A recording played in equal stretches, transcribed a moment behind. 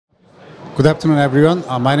Good afternoon, everyone.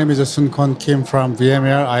 My name is Sun Kon Kim from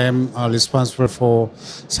VMware. I am responsible for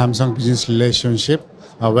Samsung business relationship.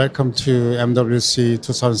 Welcome to MWC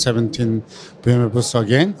 2017 VMware booth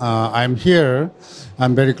again. I'm here.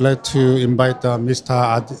 I'm very glad to invite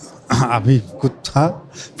Mr. Abhi Gupta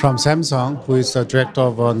from Samsung, who is the director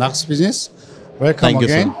of Knox business. Welcome Thank you,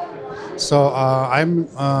 again. Sun. So I'm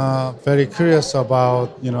very curious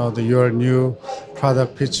about your new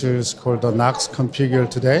product features called the Knox Configure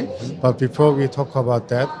today. But before we talk about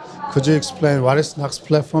that, could you explain what is Knox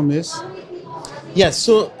platform is? Yes,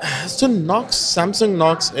 so Knox, Samsung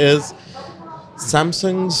Knox is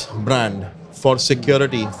Samsung's brand for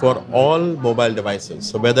security for all mobile devices.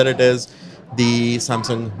 So whether it is the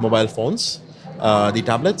Samsung mobile phones, the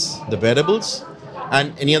tablets, the wearables,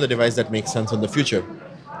 and any other device that makes sense in the future.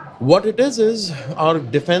 What it is our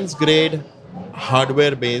defense grade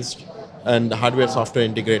hardware based and hardware software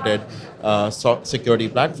integrated security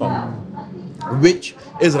platform, which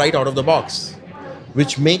is right out of the box,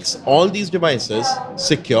 which makes all these devices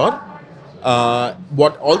secure.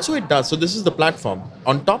 What also it does, so this is the platform.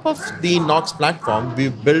 On top of the Knox platform,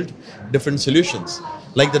 we've built different solutions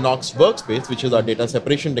like the Knox Workspace, which is our data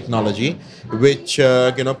separation technology, which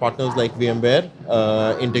partners like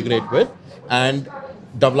VMware integrate with and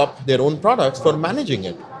develop their own products for managing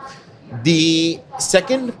it. The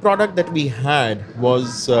second product that we had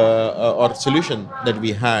was, or solution that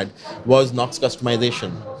we had was Knox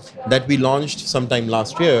customization that we launched sometime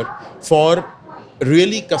last year for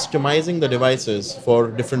really customizing the devices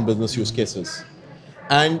for different business use cases.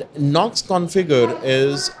 And Knox Configure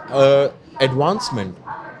is an advancement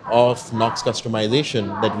of Knox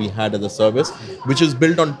customization that we had as a service, which is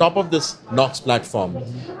built on top of this Knox platform,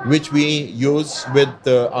 which we use with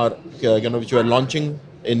which we are launching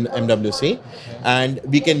in MWC, and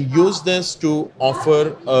we can use this to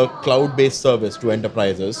offer a cloud-based service to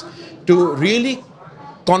enterprises to really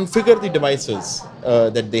configure the devices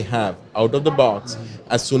that they have out of the box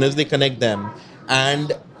as soon as they connect them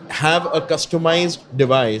and have a customized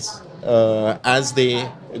device as they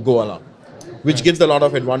go along, which gives a lot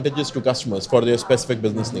of advantages to customers for their specific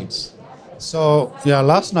business needs. So yeah,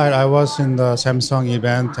 last night I was in the Samsung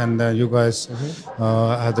event, and you guys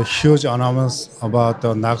had a huge announcement about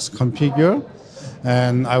the Knox Configure,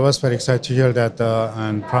 and I was very excited to hear that.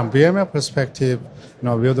 And from VMware perspective, we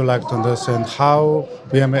would like to understand how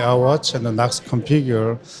VMware Watch and the Knox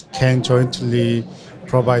Configure can jointly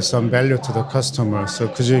provide some value to the customer. So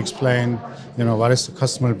could you explain, what is the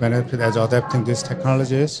customer benefit as adapting these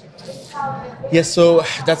technologies? Yes, so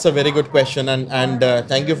that's a very good question, and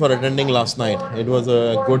thank you for attending last night. It was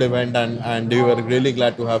a good event, and we were really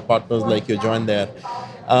glad to have partners like you join there.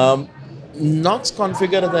 Knox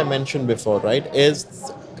Configure, as I mentioned before, right,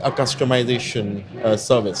 is a customization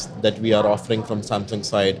service that we are offering from Samsung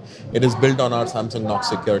side. It is built on our Samsung Knox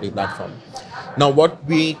security platform. Now, what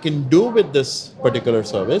we can do with this particular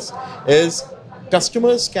service is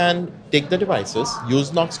customers can take the devices,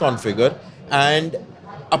 use Knox Configure, and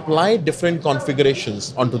apply different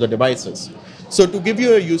configurations onto the devices. So to give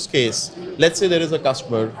you a use case, let's say there is a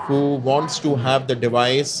customer who wants to have the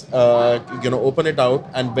device, open it out,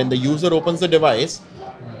 and when the user opens the device,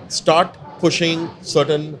 start pushing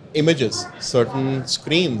certain images, certain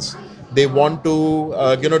screens. They want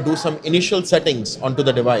to, do some initial settings onto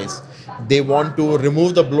the device. They want to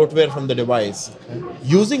remove the bloatware from the device.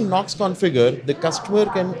 Using Knox Configure, the customer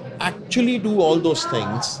can actually do all those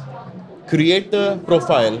things, create the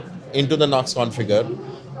profile into the Knox Configure,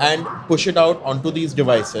 and push it out onto these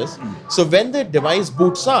devices. So when the device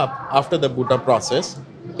boots up after the boot up process,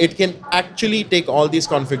 it can actually take all these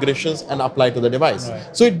configurations and apply to the device.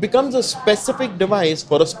 Right. So it becomes a specific device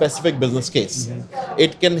for a specific business case. Mm-hmm.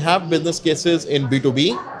 It can have business cases in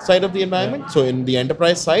B2B side of the environment, so in the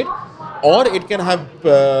enterprise side, or it can have,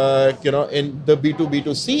 in the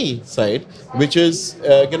B2B2C side, which is,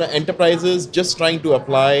 enterprises just trying to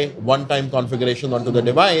apply one-time configuration onto the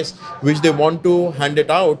device, which they want to hand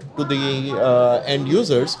it out to the end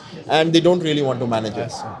users, and they don't really want to manage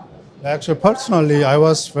it. Actually, personally, I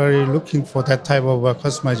was very looking for that type of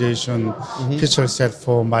customization feature set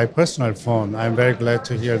for my personal phone. I'm very glad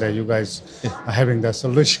to hear that you guys are having that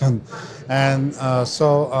solution. And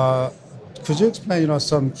could you explain,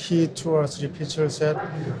 some key 2 or 3 feature set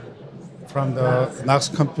from the Knox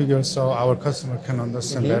Configure so our customer can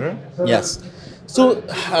understand better? Yes. So,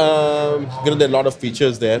 there are a lot of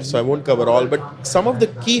features there, so I won't cover all, but some of the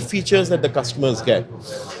key features that the customers get.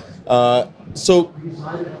 So,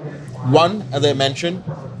 one, as I mentioned,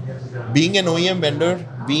 being an OEM vendor,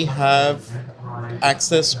 we have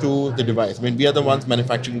access to the device. I mean, we are the ones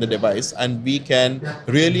manufacturing the device, and we can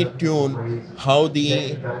really tune how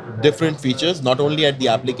the different features, not only at the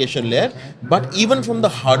application layer, but even from the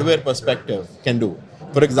hardware perspective, can do.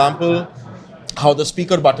 For example, how the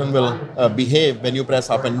speaker button will behave when you press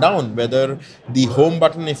up and down, whether the home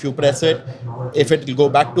button, if you press it, if it will go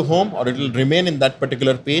back to home, or it will remain in that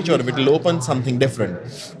particular page, or if it will open something different.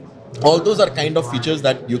 All those are kind of features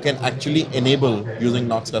that you can actually enable using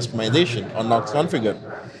Knox customization or Knox configure.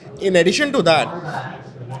 In addition to that,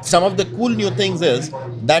 some of the cool new things is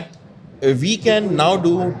that we can now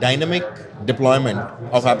do dynamic deployment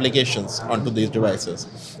of applications onto these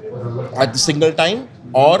devices at the single time,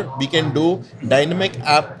 or we can do dynamic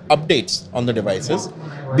app updates on the devices.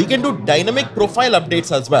 We can do dynamic profile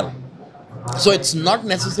updates as well. So it's not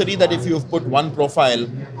necessary that if you've put one profile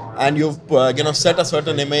and you've set a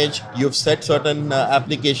certain image, you've set certain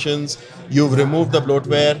applications, you've removed the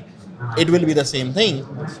bloatware, it will be the same thing.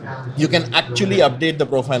 You can actually update the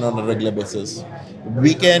profile on a regular basis.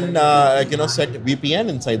 We can set VPN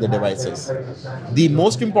inside the devices. The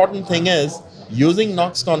most important thing is, using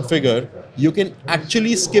Knox configure, you can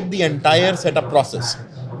actually skip the entire setup process.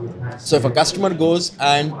 So if a customer goes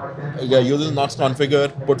and uses Knox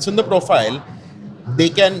configure, puts in the profile, they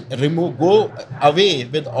can go away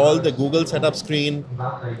with all the Google setup screen,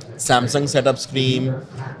 Samsung setup screen,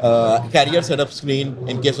 carrier setup screen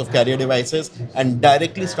in case of carrier devices, and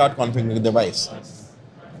directly start configuring the device.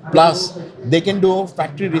 Plus, they can do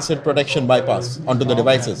factory reset protection bypass onto the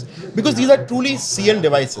devices, because these are truly CN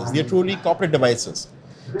devices, they are truly corporate devices.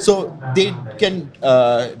 So they can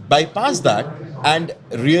bypass that and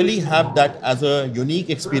really have that as a unique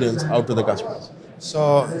experience out to the customers.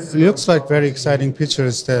 So it looks like very exciting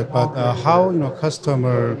features there, but how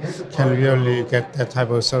customer can really get that type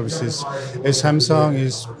of services? Is Samsung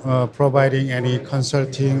is providing any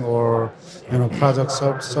consulting or product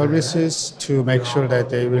services to make sure that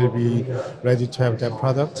they will be ready to have that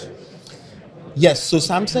product? Yes, so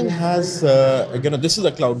Samsung has this is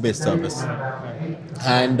a cloud-based service,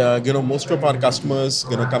 and most of our customers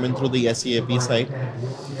come in through the SEAP side.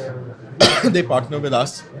 They partner with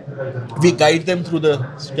us. We guide them through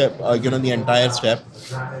the step, the entire step.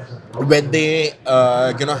 When they,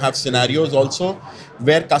 have scenarios also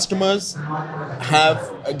where customers have,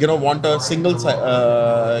 want a single,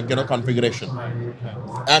 configuration,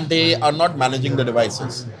 and they are not managing the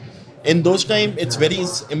devices. In those times, it's very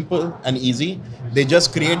simple and easy. They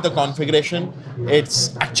just create the configuration.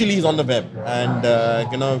 It's actually is on the web, and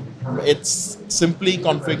it's simply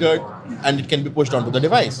configured, and it can be pushed onto the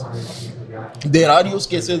device. There are use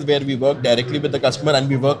cases where we work directly with the customer, and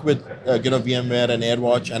we work with VMware and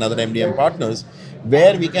AirWatch and other MDM partners,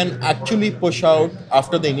 where we can actually push out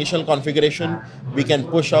after the initial configuration. We can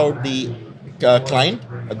push out the client,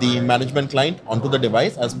 the management client, onto the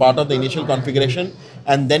device as part of the initial configuration,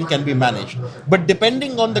 and then can be managed. But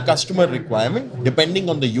depending on the customer requirement, depending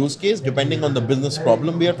on the use case, depending on the business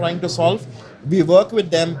problem we are trying to solve, we work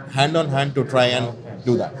with them hand on hand to try and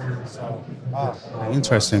do that.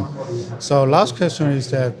 Interesting. So last question is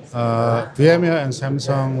that VMware and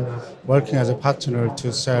Samsung working as a partner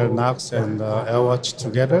to sell Knox and AirWatch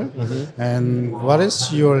together. Mm-hmm. And what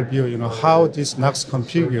is your view? How this Knox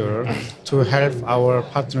configure to help our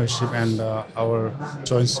partnership and our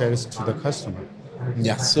joint sales to the customer?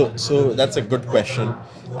 Yeah, so that's a good question,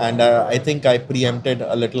 and I think I preempted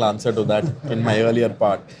a little answer to that in my earlier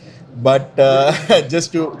part. But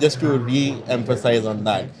just to re-emphasize on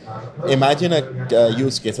that, imagine a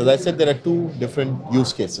use case. As I said, there are two different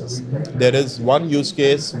use cases. There is one use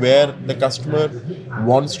case where the customer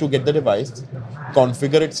wants to get the device,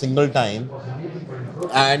 configure it single time,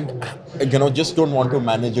 and just don't want to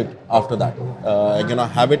manage it after that.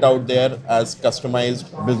 Have it out there as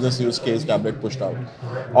customized business use case tablet pushed out,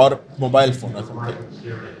 or mobile phone or something.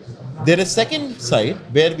 There is second side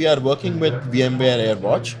where we are working with VMware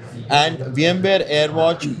AirWatch, and VMware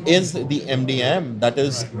AirWatch is the MDM that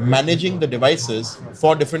is managing the devices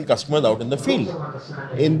for different customers out in the field.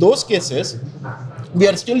 In those cases, we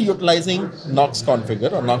are still utilizing Knox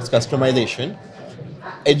configure or Knox customization,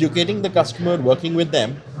 educating the customer, working with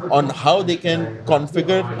them on how they can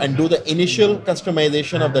configure and do the initial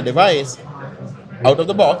customization of the device out of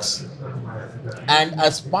the box. And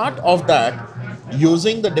as part of that,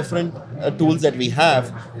 using the different tools that we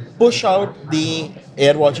have, push out the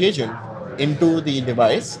AirWatch agent into the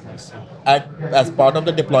device as part of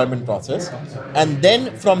the deployment process. And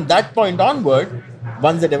then from that point onward,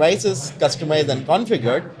 once the device is customized and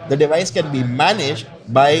configured, the device can be managed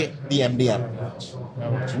by the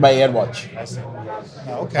MDM, by AirWatch.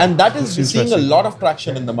 Okay. And that is seeing a lot of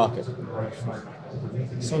traction in the market.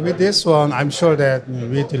 So with this one, I'm sure that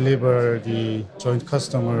we deliver the joint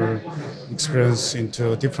customer experience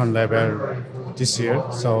into different level this year.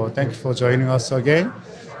 So thank you for joining us again,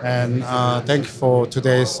 and thank you for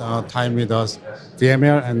today's time with us,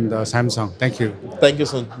 VMware and Samsung. Thank you. Thank you,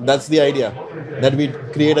 son. That's the idea, that we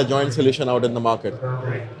create a joint solution out in the market.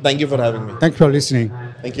 Thank you for having me. Thank you for listening.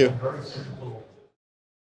 Thank you.